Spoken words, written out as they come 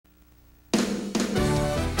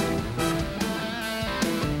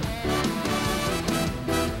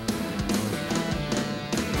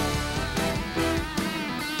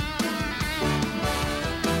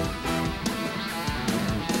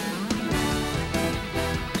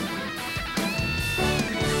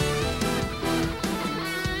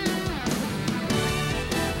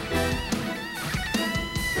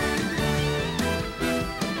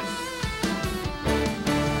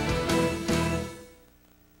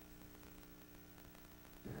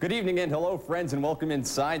Good evening and hello, friends, and welcome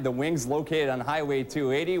inside the Wings located on Highway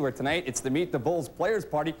 280, where tonight it's the Meet the Bulls Players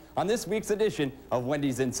Party on this week's edition of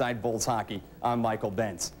Wendy's Inside Bulls Hockey. I'm Michael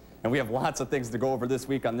Bentz. And we have lots of things to go over this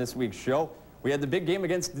week on this week's show. We had the big game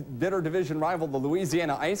against bitter division rival, the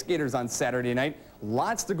Louisiana Ice Gators, on Saturday night.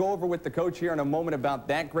 Lots to go over with the coach here in a moment about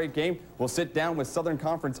that great game. We'll sit down with Southern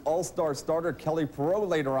Conference All-Star starter Kelly Perrault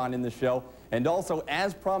later on in the show. And also,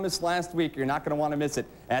 as promised last week, you're not going to want to miss it.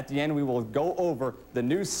 At the end, we will go over the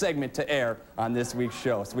new segment to air on this week's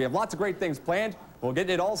show. So we have lots of great things planned. We'll get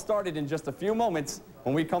it all started in just a few moments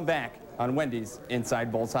when we come back on Wendy's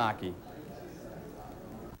Inside Bulls Hockey.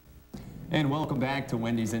 And welcome back to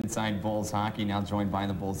Wendy's Inside Bulls Hockey, now joined by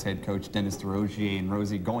the Bulls head coach Coach Desrosiers. And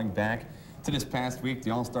Rosie, going back to this past week,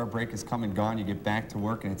 the All-Star break has come and gone. You get back to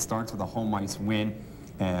work, and it starts with a home ice win.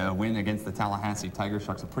 A win against the Tallahassee Tiger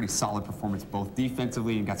Sharks, a pretty solid performance both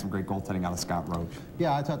defensively and got some great goaltending out of Scott Roach.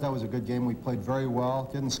 Yeah, I thought that was a good game. We played very well.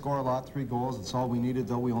 Didn't score a lot, 3 goals. That's all we needed,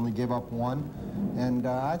 though. We only gave up 1. And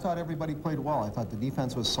I thought everybody played well. I thought the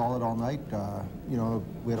defense was solid all night. You know,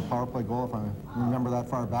 we had a power play goal, if I remember that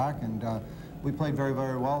far back, and we played very,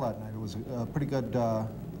 very well that night. It was a pretty good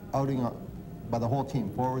outing by the whole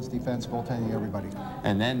team, forwards, defense, goaltending, everybody.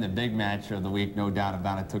 And then the big match of the week, no doubt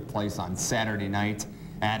about it, took place on Saturday night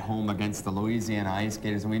at home against the Louisiana Ice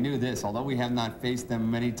Gators. And we knew this, although we have not faced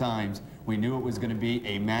them many times, we knew it was going to be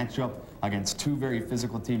a matchup against 2 very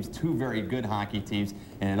physical teams, 2 very good hockey teams.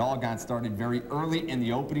 And it all got started very early in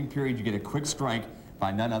the opening period. You get a quick strike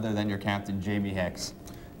by none other than your captain, Jamie Hicks.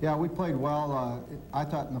 Yeah, we played well. I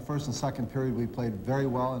thought in the first and second period we played very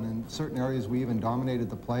well, and in certain areas we even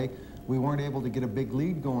dominated the play. We weren't able to get a big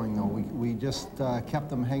lead going, though. We just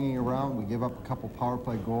kept them hanging around. We gave up a couple power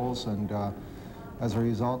play goals, and as a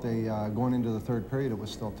result, going into the third period, it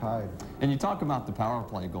was still tied. And you talk about the power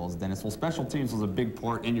play goals, Dennis. Well, special teams was a big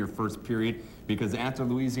part in your first period, because after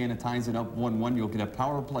Louisiana ties it up 1-1, you'll get a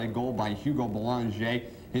power play goal by Hugo Belanger,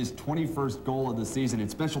 his 21st goal of the season.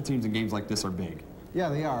 And special teams in games like this are big. Yeah,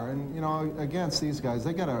 they are. And, you know, against these guys,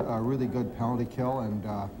 they got a really good penalty kill. And,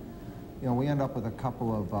 you know, we end up with a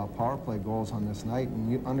couple of power play goals on this night.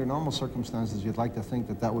 And under normal circumstances, you'd like to think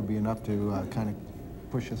that that would be enough to kind of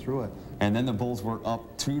push you through it. And then the Bulls were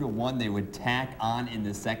up 2-1. They would tack on in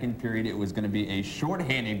the second period. It was going to be a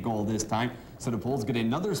shorthanded goal this time. So the Bulls get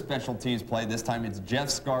another special teams play. This time it's Jeff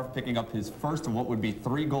Scarf picking up his first of what would be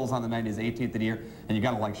 3 goals on the night, his 18th of the year. And you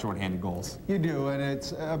got to like shorthanded goals. You do, and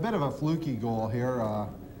it's a bit of a fluky goal here.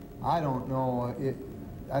 I don't know.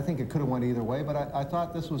 I think it could have went either way, but I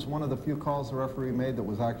thought this was one of the few calls the referee made that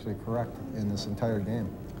was actually correct in this entire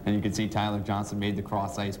game. And you can see Tyler Johnson made the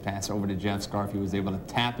cross-ice pass over to Jeff Scarf. He was able to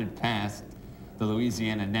tap it past the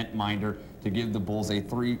Louisiana netminder to give the Bulls a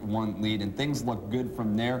 3-1 lead. And things looked good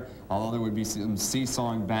from there. Although there would be some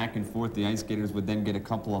seesawing back and forth, the Ice Gators would then get a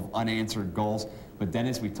couple of unanswered goals. But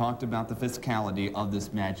Dennis, we talked about the physicality of this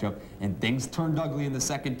matchup, and things turned ugly in the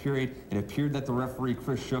second period. It appeared that the referee,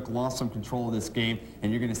 Chris Shook, lost some control of this game.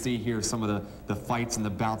 And you're going to see here some of the fights and the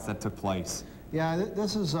bouts that took place. Yeah,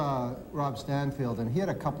 this is Rob Stanfield, and he had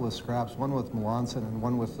a couple of scraps, one with Melanson and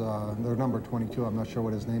one with their number 22. I'm not sure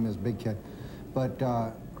what his name is, big kid.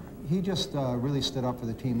 But he just really stood up for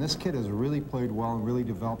the team. This kid has really played well and really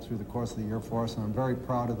developed through the course of the year for us, and I'm very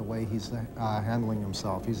proud of the way he's handling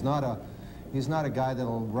himself. He's not a guy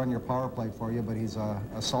that'll run your power play for you, but he's a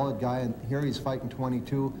solid guy, and here he's fighting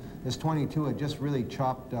 22. His 22 had just really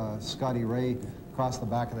chopped Scotty Ray across the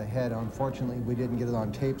back of the head. Unfortunately, we didn't get it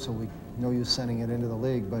on tape, so we no use sending it into the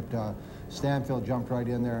league, but Stanfield jumped right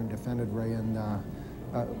in there and defended Ray, and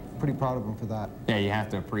pretty proud of him for that. Yeah, you have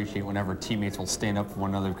to appreciate whenever teammates will stand up for one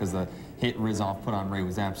another, because the hit Rizov put on Ray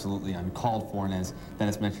was absolutely uncalled for, and as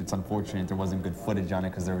Dennis mentioned, it's unfortunate there wasn't good footage on it,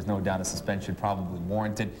 because there was no doubt a suspension probably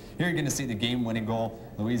warranted. Here you're going to see the game-winning goal.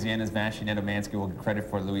 Louisiana's Vashi Nedomansky will get credit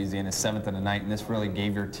for Louisiana's 7th of the night, and this really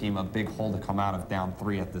gave your team a big hole to come out of down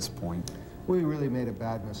 3 at this point. We really made a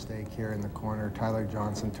bad mistake here in the corner. Tyler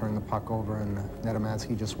Johnson turned the puck over, and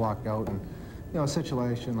Nedomansky just walked out. And, you know, a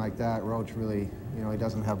situation like that, Roach really, you know, he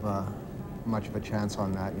doesn't have much of a chance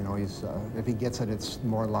on that. You know, he's if he gets it, it's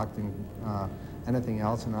more luck than anything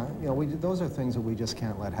else. And you know, those are things that we just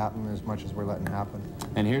can't let happen as much as we're letting happen.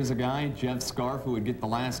 And here's a guy, Jeff Scarf, who would get the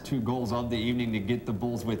last 2 goals of the evening to get the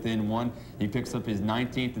Bulls within 1. He picks up his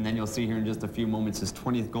 19th, and then you'll see here in just a few moments his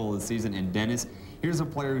 20th goal of the season. And Dennis, here's a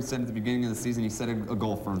player who said at the beginning of the season he set a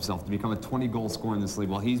goal for himself to become a 20-goal scorer in this league.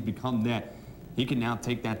 Well, he's become that. He can now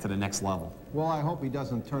take that to the next level. Well, I hope he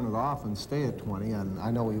doesn't turn it off and stay at 20, and I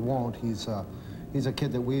know he won't. He's a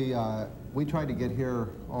kid that we tried to get here,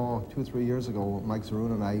 2 or 3 years ago. Mike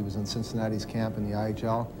Zarun and I, he was in Cincinnati's camp in the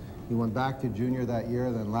IHL. He went back to junior that year,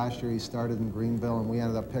 then last year he started in Greenville, and we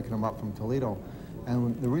ended up picking him up from Toledo.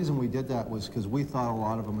 And the reason we did that was because we thought a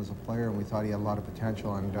lot of him as a player, and we thought he had a lot of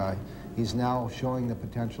potential, and he's now showing the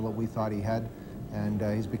potential that we thought he had, and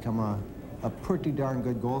he's become a pretty darn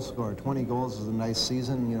good goal scorer. 20 goals is a nice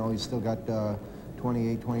season. You know, he's still got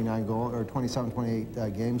 28, 29 goals, or 27,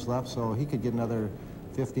 28 games left, so he could get another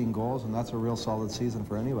 15 goals, and that's a real solid season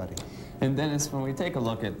for anybody. And Dennis, when we take a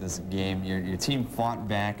look at this game, your team fought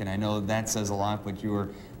back, and I know that says a lot, but you were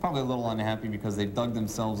probably a little unhappy because they dug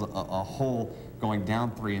themselves a hole going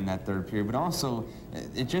down 3 in that third period. But also,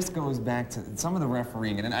 it just goes back to some of the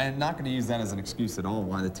refereeing, and I'm not going to use that as an excuse at all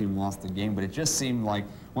why the team lost the game, but it just seemed like,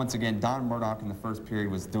 once again, Don Murdoch in the first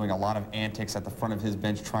period was doing a lot of antics at the front of his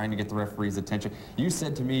bench trying to get the referee's attention. You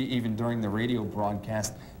said to me, even during the radio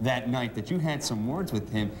broadcast that night, that you had some words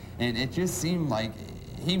with him, and it just seemed like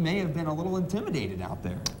he may have been a little intimidated out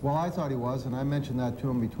there. Well, I thought he was, and I mentioned that to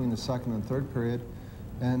him between the second and third period.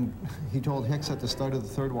 And he told Hicks at the start of the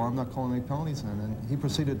third, well, I'm not calling any penalties in. And he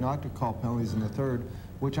proceeded not to call penalties in the third,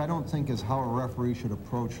 which I don't think is how a referee should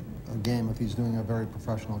approach a game if he's doing a very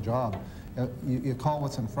professional job. You call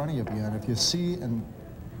what's in front of you, and if you see and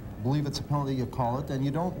believe it's a penalty, you call it, and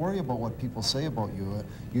you don't worry about what people say about you.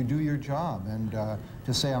 You do your job, and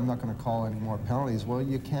to say I'm not going to call any more penalties, well,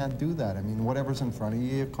 you can't do that. I mean, whatever's in front of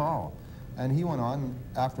you, you call. And he went on,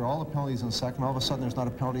 after all the penalties in the second, all of a sudden there's not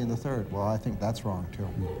a penalty in the third. Well, I think that's wrong, too.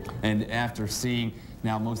 And after seeing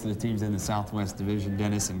now most of the teams in the Southwest Division,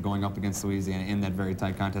 Dennis, and going up against Louisiana in that very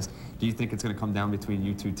tight contest, do you think it's going to come down between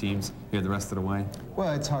you two teams here the rest of the way?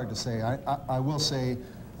 Well, it's hard to say. I will say,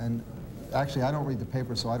 and actually I don't read the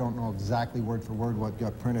paper, so I don't know exactly word for word what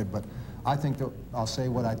got printed, but I think that I'll say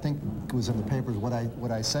what I think was in the papers.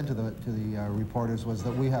 What I said to the reporters was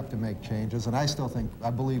that we have to make changes, and I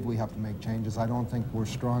believe we have to make changes. I don't think we're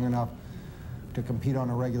strong enough to compete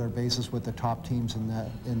on a regular basis with the top teams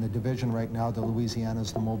in the division right now, the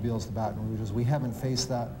Louisianas, the Mobiles, the Baton Rouges. We haven't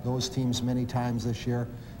faced those teams many times this year.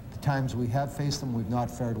 The times we have faced them, we've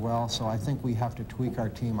not fared well, so I think we have to tweak our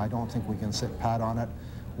team. I don't think we can sit pat on it.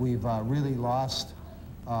 We've really lost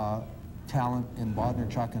talent in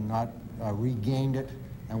Bodnerchuk and not regained it,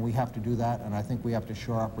 and we have to do that, and I think we have to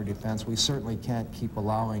shore up our defense. We certainly can't keep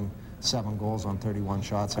allowing 7 goals on 31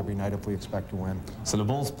 shots every night if we expect to win. So the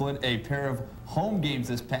Bulls split a pair of home games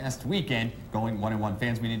this past weekend, going 1-1.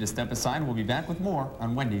 Fans, we need to step aside. We'll be back with more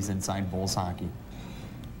on Wendy's Inside Bulls Hockey.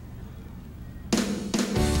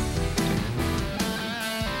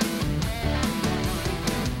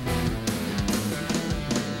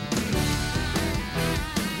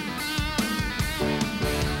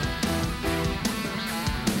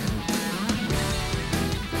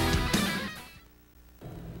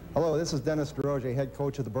 Hello, this is Dennis Desrosiers, head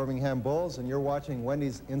coach of the Birmingham Bulls, and you're watching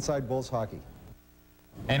Wendy's Inside Bulls Hockey.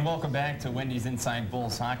 And welcome back to Wendy's Inside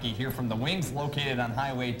Bulls Hockey here from the Wings located on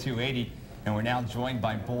Highway 280. And we're now joined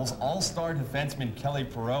by Bulls All-Star defenseman Kelly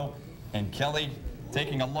Perrault. And Kelly,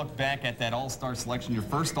 taking a look back at that All-Star selection, your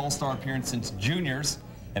first All-Star appearance since juniors,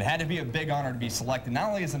 it had to be a big honor to be selected, not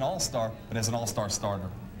only as an All-Star, but as an All-Star starter.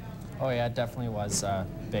 Oh yeah, it definitely was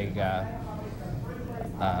big. It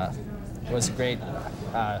was a great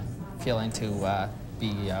feeling to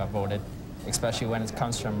be voted, especially when it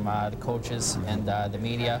comes from the coaches and the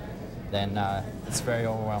media. Then it's very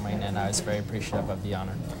overwhelming, and I was very appreciative of the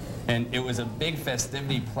honor. And it was a big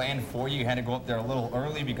festivity planned for you. You had to go up there a little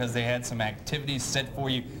early because they had some activities set for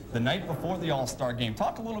you the night before the All-Star game.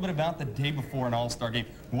 Talk a little bit about the day before an All-Star game,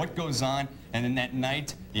 what goes on, and then that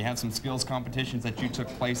night you have some skills competitions that you took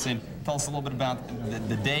place in. Tell us a little bit about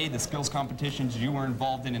the day, the skills competitions you were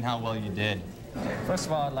involved in, and how well you did. First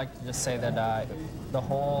of all, I'd like to just say that the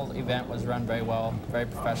whole event was run very well, very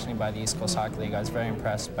professionally by the East Coast Hockey League. I was very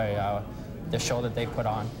impressed by the show that they put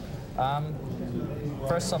on.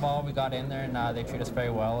 First of all, we got in there and they treated us very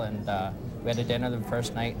well, and we had a dinner the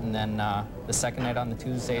first night, and then the second night on the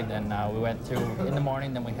Tuesday, then we went through in the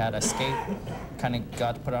morning, then we had a skate, kind of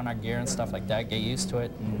got to put on our gear and stuff like that, get used to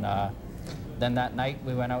it, and then that night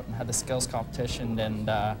we went out and had the skills competition and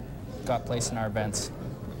got placed in our events.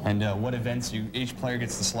 And what events, each player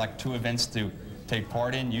gets to select 2 events to take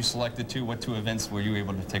part in. You selected 2. What 2 events were you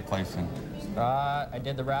able to take place in? I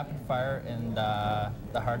did the rapid fire and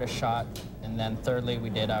the hardest shot, and then thirdly we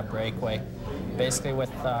did a breakaway. Basically with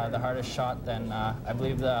the hardest shot, then I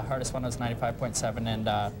believe the hardest one was 95.7, and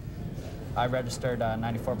I registered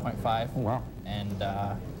 94.5. Oh, wow. And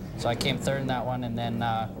so I came third in that one, and then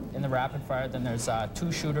in the rapid fire, then there's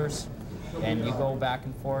 2 shooters, and you go back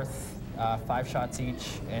and forth, 5 shots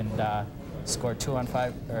each, and score 2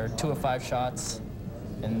 of 5 shots.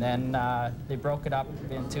 And then they broke it up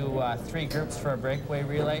into 3 groups for a breakaway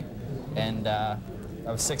relay. and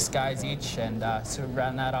of 6 guys each, and so we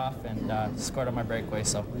ran that off and scored on my breakaway.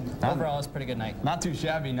 So overall, it's a pretty good night. Not too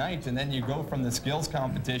shabby night, and then you go from the skills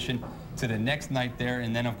competition to the next night there,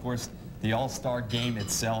 and then of course the All-Star game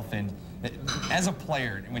itself. And as a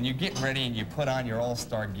player, when you get ready and you put on your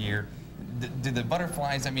All-Star gear, do the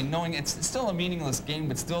butterflies, I mean, knowing it's still a meaningless game,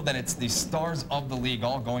 but still that it's the stars of the league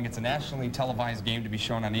all going, it's a nationally televised game to be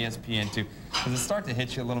shown on ESPN2, does it start to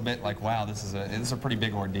hit you a little bit like, wow, this is a pretty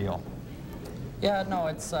big ordeal? Yeah, no,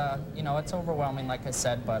 it's you know, it's overwhelming, like I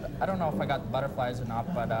said, but I don't know if I got the butterflies or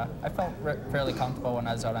not, but I felt fairly comfortable when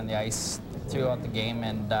I was out on the ice throughout the game,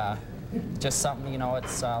 and just something, you know,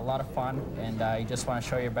 it's a lot of fun, and you just want to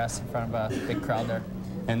show your best in front of a big crowd there.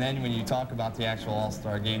 And then when you talk about the actual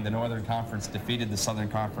All-Star game, the Northern Conference defeated the Southern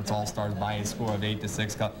Conference All-Stars by a score of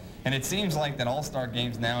 8-6. And it seems like that All-Star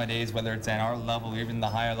games nowadays, whether it's at our level or even the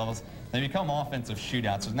higher levels, they become offensive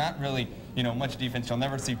shootouts. There's not really, you know, much defense. You'll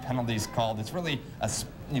never see penalties called. It's really,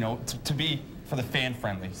 you know, to be for the fan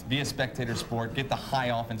friendly. Be a spectator sport. Get the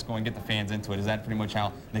high offense going. Get the fans into it. Is that pretty much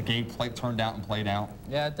how the game turned out and played out?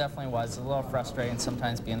 Yeah, it definitely was. A little frustrating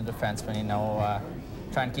sometimes being a defenseman, you know,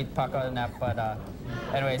 trying to keep the puck out of the net. But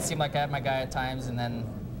anyway, it seemed like I had my guy at times, and then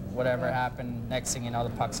whatever happened, next thing you know, the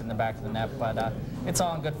puck's in the back of the net. But it's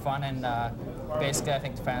all in good fun, and basically I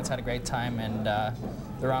think the fans had a great time, and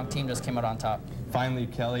the wrong team just came out on top. Finally,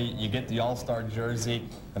 Kelly, you get the All-Star jersey,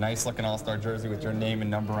 the nice-looking All-Star jersey with your name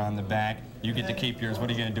and number on the back. You get to keep yours. What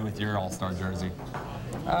are you going to do with your All-Star jersey?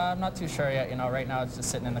 I'm not too sure yet. You know, right now it's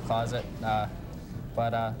just sitting in the closet.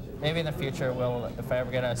 But maybe in the future, if I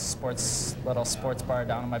ever get a little sports bar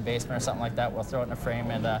down in my basement or something like that, we'll throw it in a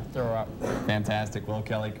frame and throw her up. Fantastic. Well,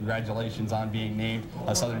 Kelly, congratulations on being named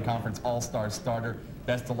a Southern Conference All-Star starter.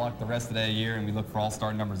 Best of luck the rest of the year, and we look for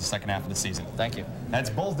All-Star numbers the second half of the season. Thank you. That's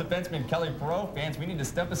Bulls defenseman Kelly Perrault. Fans, we need to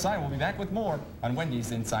step aside. We'll be back with more on Wendy's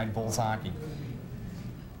Inside Bulls Hockey.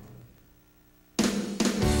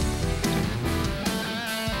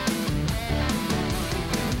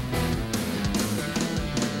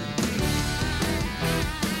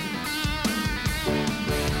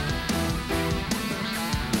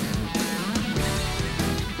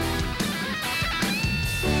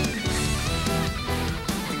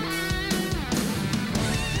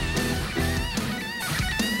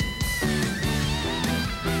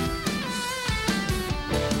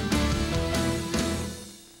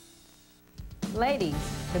 Ladies,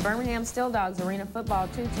 the Birmingham Steel Dogs Arena Football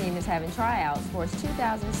 2 team is having tryouts for its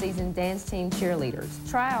 2000 season dance team cheerleaders.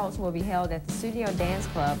 Tryouts will be held at the Studio Dance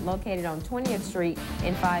Club located on 20th Street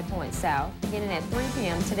in 5 Points South, beginning at 3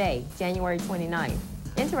 p.m. today, January 29th.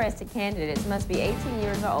 Interested candidates must be 18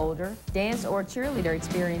 years or older. Dance or cheerleader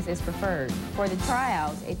experience is preferred. For the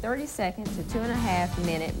tryouts, a 30-second to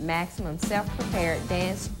 2.5-minute maximum self-prepared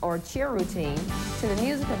dance or cheer routine to the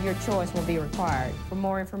music of your choice will be required. For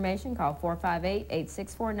more information, call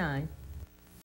 458-8649.